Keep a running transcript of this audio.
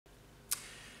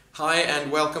Hi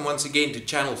and welcome once again to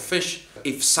Channel Fish.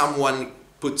 If someone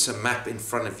puts a map in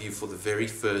front of you for the very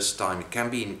first time, it can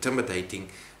be intimidating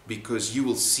because you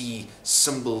will see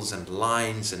symbols and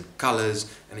lines and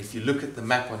colors, and if you look at the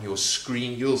map on your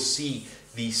screen you'll see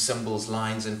these symbols,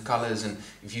 lines and colors, and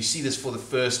if you see this for the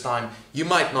first time you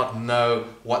might not know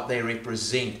what they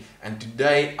represent. And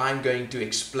today I'm going to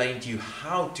explain to you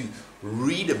how to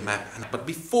read a map. But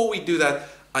before we do that,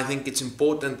 I think it's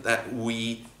important that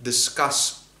we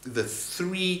discuss the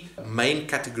three main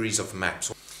categories of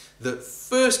maps. The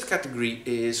first category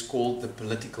is called the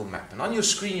political map, and on your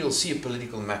screen you'll see a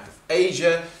political map of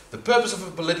Asia. The purpose of a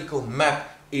political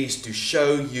map is to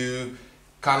show you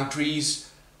countries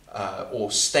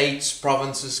or states,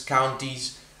 provinces,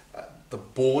 counties, the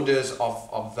borders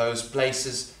of those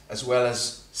places, as well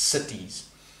as cities.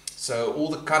 So all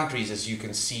the countries, as you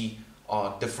can see,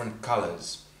 are different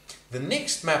colors. The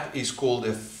next map is called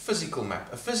a physical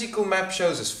map. A physical map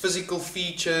shows us physical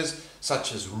features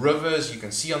such as rivers. You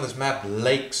can see on this map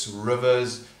lakes,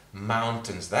 rivers,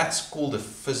 mountains. That's called a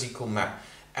physical map.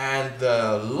 And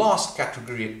the last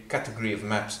category of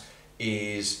maps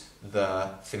is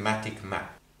the thematic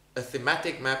map. A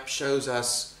thematic map shows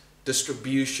us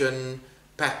distribution,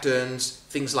 patterns,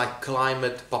 things like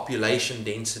climate, population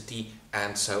density,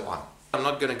 and so on. I'm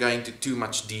not going to go into too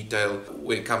much detail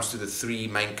when it comes to the three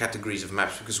main categories of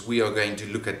maps because we are going to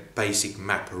look at basic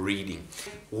map reading.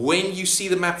 When you see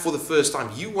the map for the first time,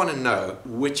 you want to know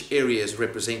which area is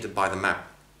represented by the map.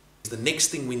 The next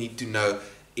thing we need to know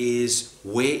is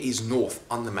where is north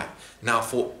on the map. Now,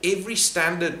 for every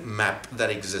standard map that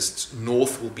exists,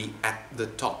 north will be at the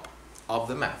top of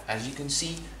the map. As you can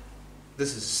see,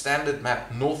 this is a standard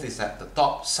map. North is at the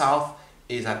top, south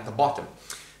is at the bottom.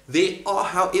 There are,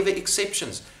 however,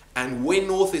 exceptions, and when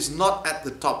north is not at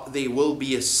the top, there will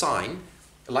be a sign,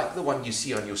 like the one you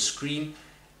see on your screen,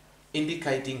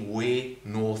 indicating where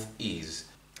north is.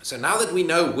 So now that we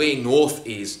know where north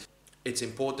is, it's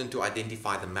important to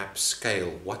identify the map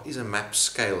scale. What is a map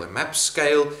scale? A map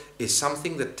scale is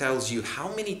something that tells you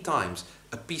how many times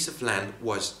a piece of land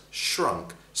was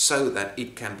shrunk so that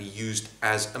it can be used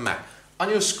as a map. On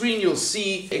your screen you'll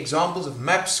see examples of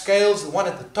map scales. The one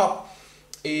at the top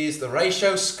is the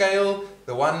ratio scale,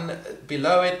 the one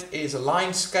below it is a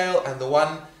line scale, and the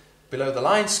one below the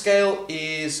line scale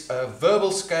is a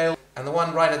verbal scale, and the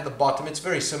one right at the bottom, it's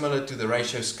very similar to the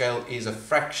ratio scale, is a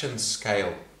fraction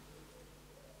scale.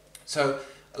 So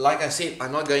like I said,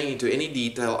 I'm not going into any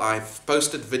detail. I've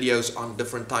posted videos on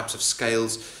different types of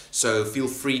scales, so feel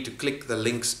free to click the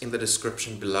links in the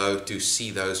description below to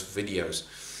see those videos.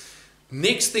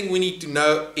 Next thing we need to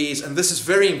know is, and this is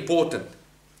very important,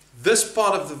 this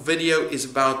part of the video is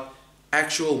about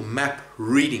actual map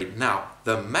reading. Now,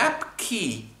 the map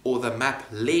key or the map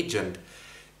legend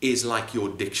is like your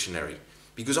dictionary,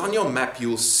 because on your map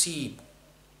you'll see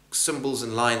symbols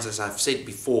and lines, as I've said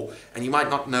before, and you might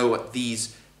not know what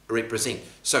these represent.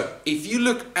 So if you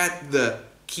look at the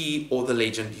key or the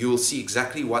legend, you'll see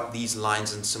exactly what these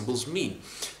lines and symbols mean.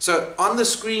 So on the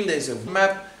screen there's a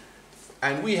map,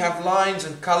 and we have lines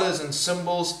and colors and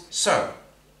symbols. So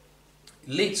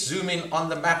let's zoom in on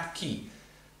the map key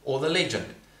or the legend,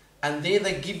 and there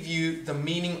they give you the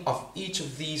meaning of each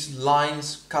of these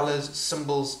lines, colors,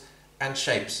 symbols and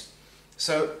shapes.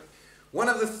 So one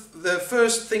of the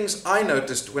first things I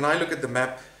noticed when I look at the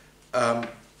map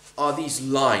are these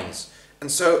lines.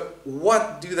 And so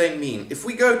what do they mean? If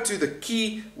we go to the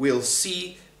key, we'll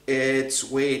see it's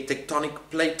where tectonic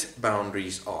plate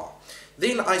boundaries are.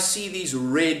 Then I see these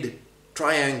red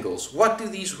triangles. What do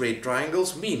these red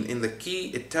triangles mean? In the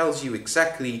key it tells you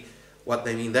exactly what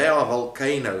they mean. They are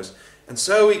volcanoes. And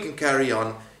so we can carry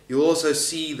on. You'll also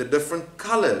see the different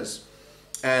colors,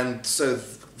 and so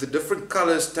the different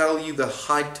colors tell you the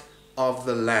height of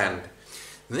the land.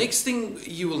 The next thing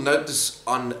you will notice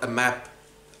on a map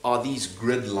are these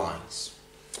grid lines.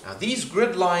 Now these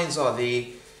grid lines are there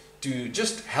to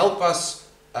just help us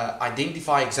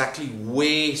identify exactly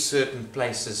where certain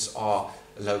places are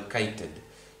located.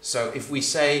 So if we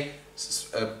say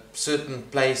a certain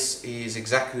place is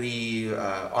exactly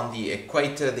on the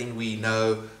equator, then we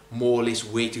know more or less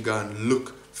where to go and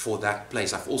look for that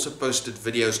place. I've also posted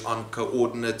videos on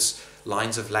coordinates,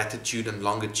 lines of latitude and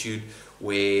longitude,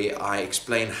 where I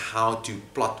explain how to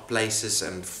plot places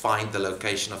and find the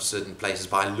location of certain places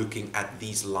by looking at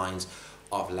these lines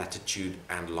of latitude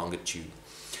and longitude.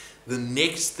 The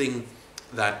next thing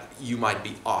that you might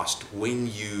be asked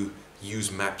when you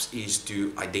use maps is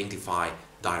to identify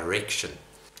direction.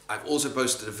 I've also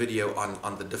posted a video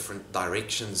on the different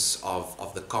directions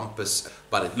of the compass,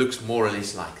 but it looks more or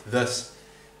less like this.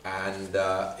 and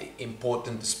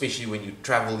important, especially when you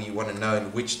travel. You want to know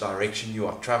in which direction you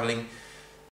are traveling.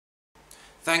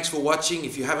 Thanks for watching.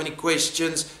 If you have any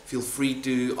questions, feel free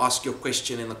to ask your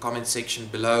question in the comment section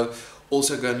below.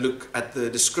 Also go and look at the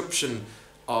description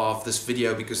of this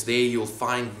video, because there you'll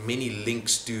find many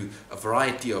links to a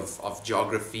variety of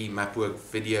geography, map work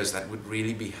videos that would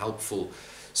really be helpful.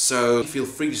 So feel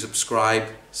free to subscribe.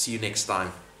 See you next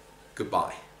time.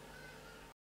 Goodbye.